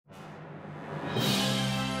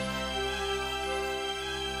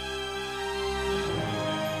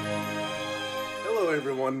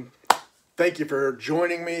everyone. Thank you for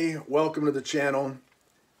joining me. Welcome to the channel.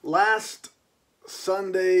 Last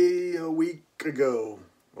Sunday, a week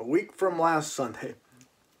from last Sunday,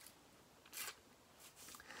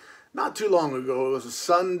 not too long ago, it was a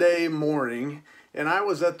Sunday morning, and I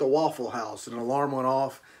was at the Waffle House. An alarm went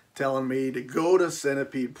off telling me to go to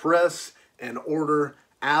Centipede Press and order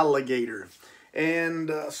Alligator.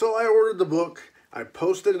 And so I ordered the book. I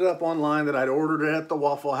posted it up online that I'd ordered it at the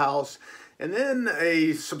Waffle House. And then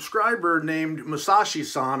a subscriber named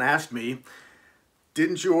Musashi-san asked me,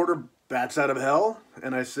 "Didn't you order Bats Out of Hell?"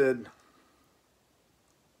 And I said,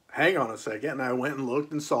 hang on a second. And I went and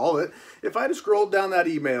looked and saw it. If I'd have scrolled down that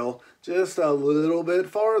email just a little bit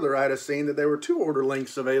farther, I'd have seen that there were two order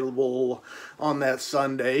links available on that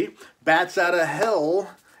Sunday. Bats Out of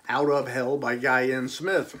Hell by Guy N.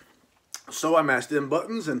 Smith. So I mashed in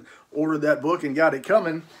buttons and ordered that book and got it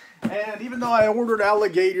coming. And even though I ordered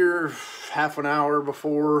Alligator half an hour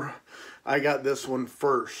before, I got this one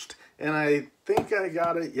first. And I think I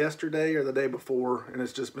got it yesterday or the day before, and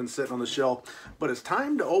it's just been sitting on the shelf. But it's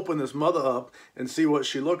time to open this mother up and see what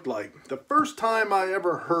she looked like. The first time I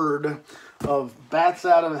ever heard of Bats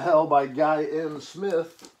Out of Hell by Guy N.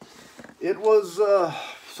 Smith, it was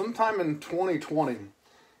sometime in 2020.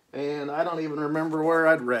 And I don't even remember where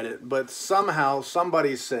I'd read it, but somehow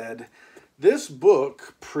somebody said, this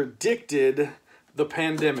book predicted the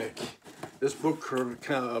pandemic. This book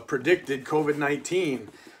predicted COVID-19.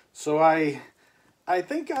 So I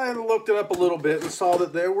think I looked it up a little bit and saw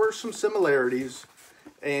that there were some similarities.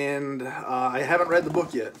 And I haven't read the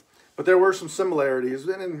book yet, but there were some similarities.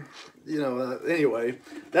 And anyway,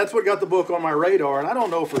 that's what got the book on my radar. And I don't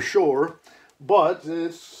know for sure, but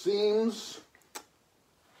it seems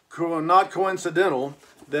not coincidental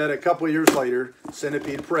that a couple of years later,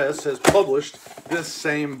 Centipede Press has published this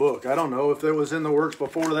same book. I don't know if it was in the works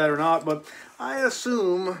before that or not, but I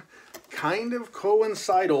assume kind of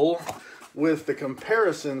coincidental with the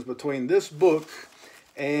comparisons between this book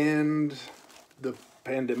and the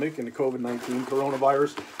pandemic and the COVID-19,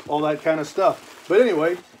 coronavirus, all that kind of stuff. But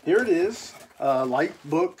anyway, here it is. Light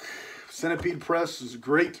book. Centipede Press is a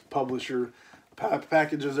great publisher.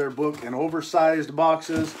 Packages their book in oversized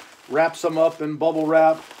boxes, wraps them up in bubble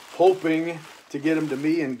wrap, hoping to get them to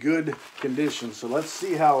me in good condition. So let's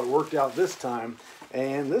see how it worked out this time.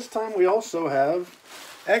 And this time we also have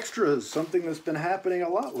extras. Something that's been happening a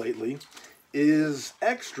lot lately is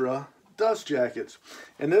extra dust jackets.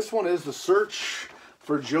 And this one is The Search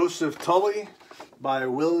for Joseph Tully by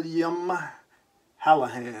William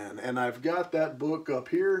Hallahan. And I've got that book up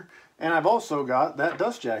here. And I've also got that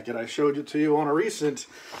dust jacket. I showed it to you on a recent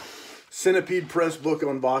Centipede Press book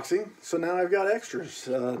unboxing. So now I've got extras.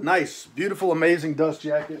 Nice, beautiful, amazing dust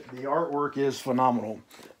jacket. The artwork is phenomenal.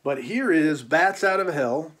 But here is Bats Out of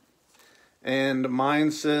Hell. And mine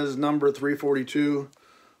says number 342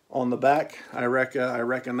 on the back. I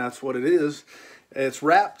reckon that's what it is. It's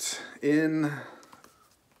wrapped in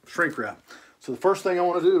shrink wrap. So the first thing I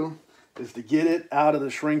want to do is to get it out of the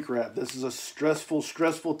shrink wrap. This is a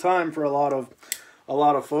stressful time for a lot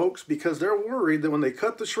of folks, because they're worried that when they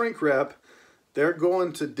cut the shrink wrap, they're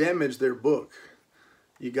going to damage their book.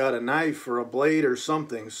 You got a knife or a blade or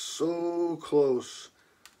something so close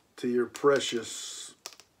to your precious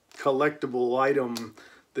collectible item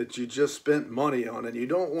that you just spent money on, and you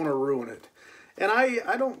don't want to ruin it. And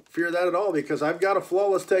I don't fear that at all, because I've got a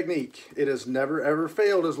flawless technique. It has never ever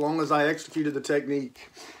failed as long as I executed the technique.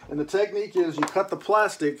 And the technique is you cut the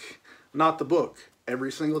plastic, not the book.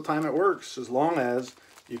 Every single time it works, as long as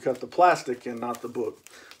you cut the plastic and not the book.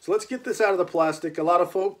 So let's get this out of the plastic. A lot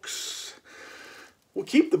of folks will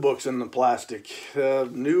keep the books in the plastic.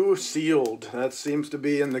 New sealed. That seems to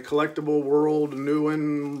be in the collectible world. New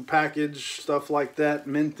in package, stuff like that.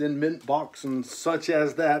 Mint in mint box and such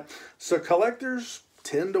as that. So collectors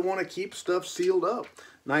tend to want to keep stuff sealed up.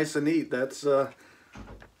 Nice and neat. That's a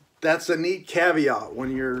neat caveat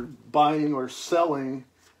when you're buying or selling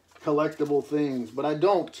collectible things. But I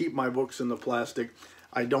don't keep my books in the plastic.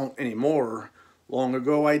 I don't anymore. Long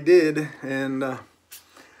ago I did, and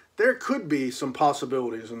there could be some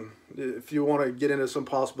possibilities, and if you want to get into some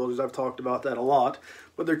possibilities, I've talked about that a lot,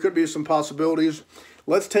 but there could be some possibilities.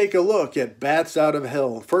 Let's take a look at Bats Out of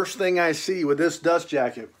Hell. First thing I see with this dust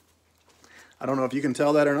jacket, I don't know if you can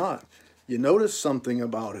tell that or not, you notice something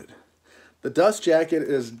about it. The dust jacket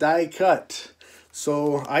is die cut,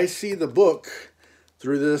 so I see the book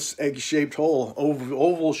through this egg-shaped hole,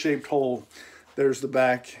 oval-shaped hole. There's the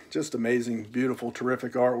back. Just amazing, beautiful,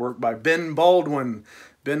 terrific artwork by Ben Baldwin.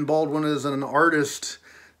 Ben Baldwin is an artist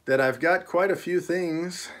that I've got quite a few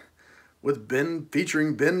things with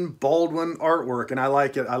featuring Ben Baldwin artwork, and I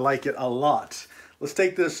like it. I like it a lot. let's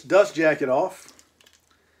take this dust jacket off,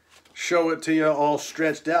 show it to you all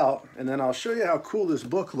stretched out, and then I'll show you how cool this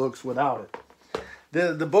book looks without it.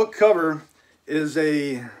 The book cover is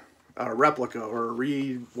a replica or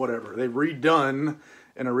whatever. They've redone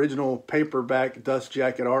an original paperback dust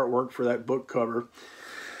jacket artwork for that book cover.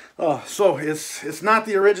 So it's not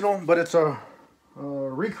the original, but it's a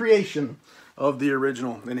recreation of the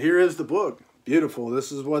original. And here is the book. Beautiful.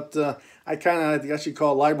 This is what I guess you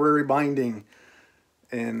call library binding.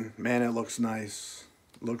 And man, it looks nice.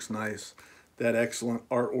 Looks nice. That excellent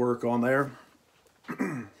artwork on there.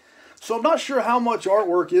 So I'm not sure how much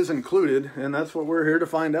artwork is included, and that's what we're here to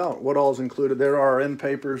find out. What all is included. There are end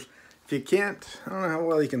papers. If you can't, I don't know how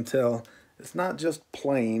well you can tell. It's not just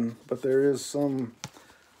plain, but there is some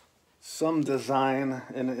design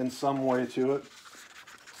in some way to it.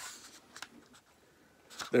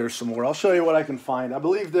 There's some more. I'll show you what I can find. I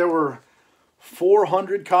believe there were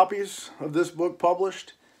 400 copies of this book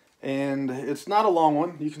published, and it's not a long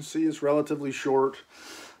one. You can see it's relatively short.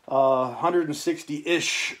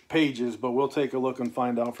 160-ish pages, but we'll take a look and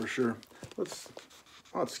find out for sure. Let's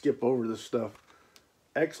skip over this stuff.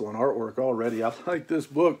 Excellent artwork already. I like this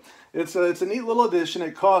book. It's a neat little edition.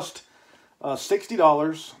 It cost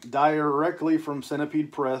 $60 directly from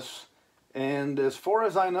Centipede Press, and as far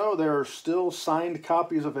as I know, there are still signed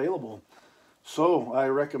copies available. So I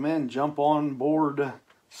recommend jump on board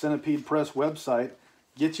Centipede Press website,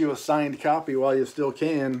 get you a signed copy while you still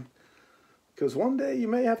can. Because one day you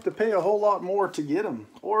may have to pay a whole lot more to get them,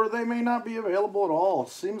 or they may not be available at all.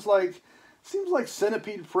 Seems like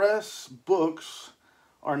Centipede Press books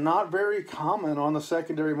are not very common on the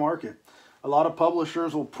secondary market. A lot of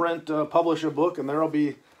publishers will publish a book, and there'll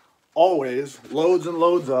be always loads and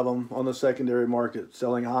loads of them on the secondary market,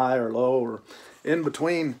 selling high or low or in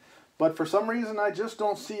between. But for some reason, I just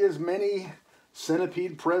don't see as many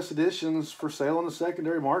Centipede Press editions for sale on the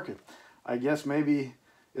secondary market. I guess maybe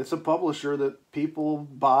it's a publisher that people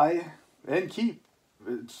buy and keep.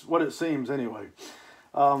 It's what it seems anyway.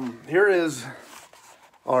 Here is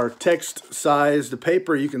our text-sized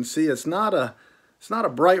paper. You can see it's not a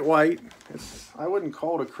bright white. I wouldn't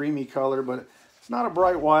call it a creamy color, but it's not a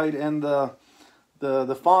bright white, and the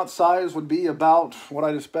font size would be about what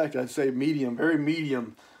I'd expect. I'd say medium, very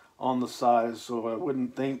medium on the size. So I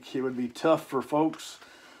wouldn't think it would be tough for folks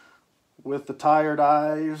with the tired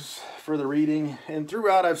eyes for the reading. And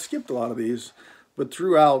throughout, I've skipped a lot of these, but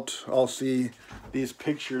throughout I'll see these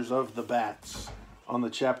pictures of the bats on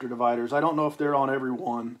the chapter dividers. I don't know if they're on every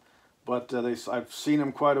one, but I've seen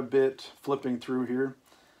them quite a bit flipping through here.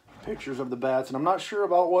 Pictures of the bats, and I'm not sure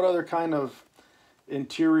about what other kind of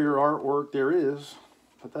interior artwork there is,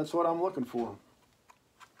 but that's what I'm looking for.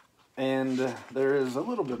 And there is a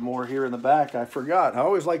little bit more here in the back. I forgot. I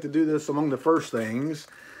always like to do this among the first things.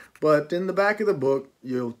 But in the back of the book,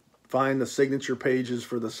 you'll find the signature pages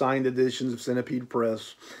for the signed editions of Centipede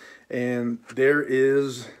Press. And there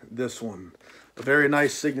is this one. A very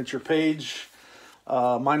nice signature page.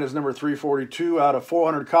 Mine is number 342 out of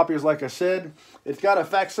 400 copies, like I said. It's got a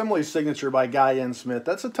facsimile signature by Guy N. Smith.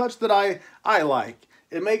 That's a touch that I like.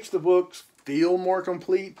 It makes the books feel more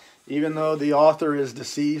complete, even though the author is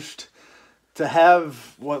deceased. To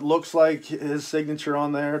have what looks like his signature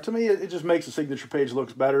on there, to me, it just makes the signature page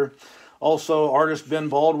look better. Also, artist Ben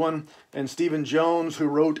Baldwin and Stephen Jones, who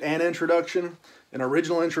wrote an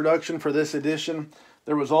original introduction for this edition.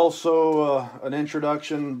 There was also an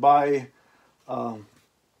introduction by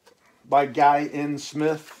Guy N.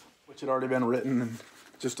 Smith, which had already been written, and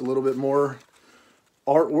just a little bit more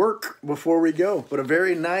artwork before we go. But a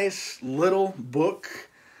very nice little book,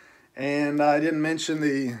 and I didn't mention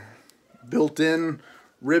the built-in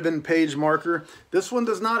ribbon page marker. This one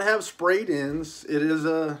does not have sprayed ends. It is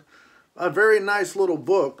a very nice little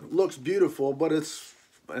book. Looks beautiful, but it's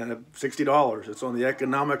 $60. It's on the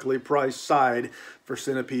economically priced side for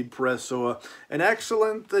Centipede Press. So an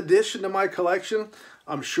excellent addition to my collection.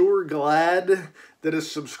 I'm sure glad that a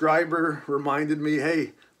subscriber reminded me,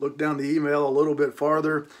 hey, look down the email a little bit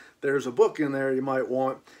farther. There's a book in there you might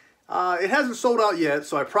want. It hasn't sold out yet,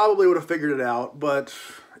 so I probably would have figured it out, but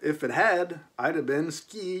if it had, I'd have been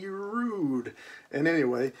screwed. And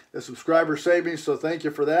anyway, the subscriber saved me, so thank you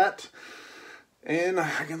for that. And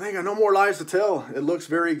I can think of no more lies to tell. It looks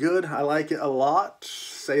very good. I like it a lot.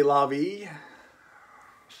 C'est la vie,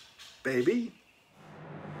 baby.